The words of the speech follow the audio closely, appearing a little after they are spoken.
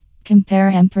Compare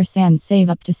ampersand save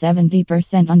up to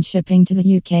 70% on shipping to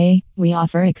the UK. We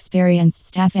offer experienced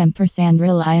staff ampersand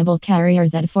reliable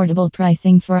carriers at affordable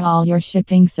pricing for all your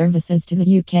shipping services to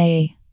the UK.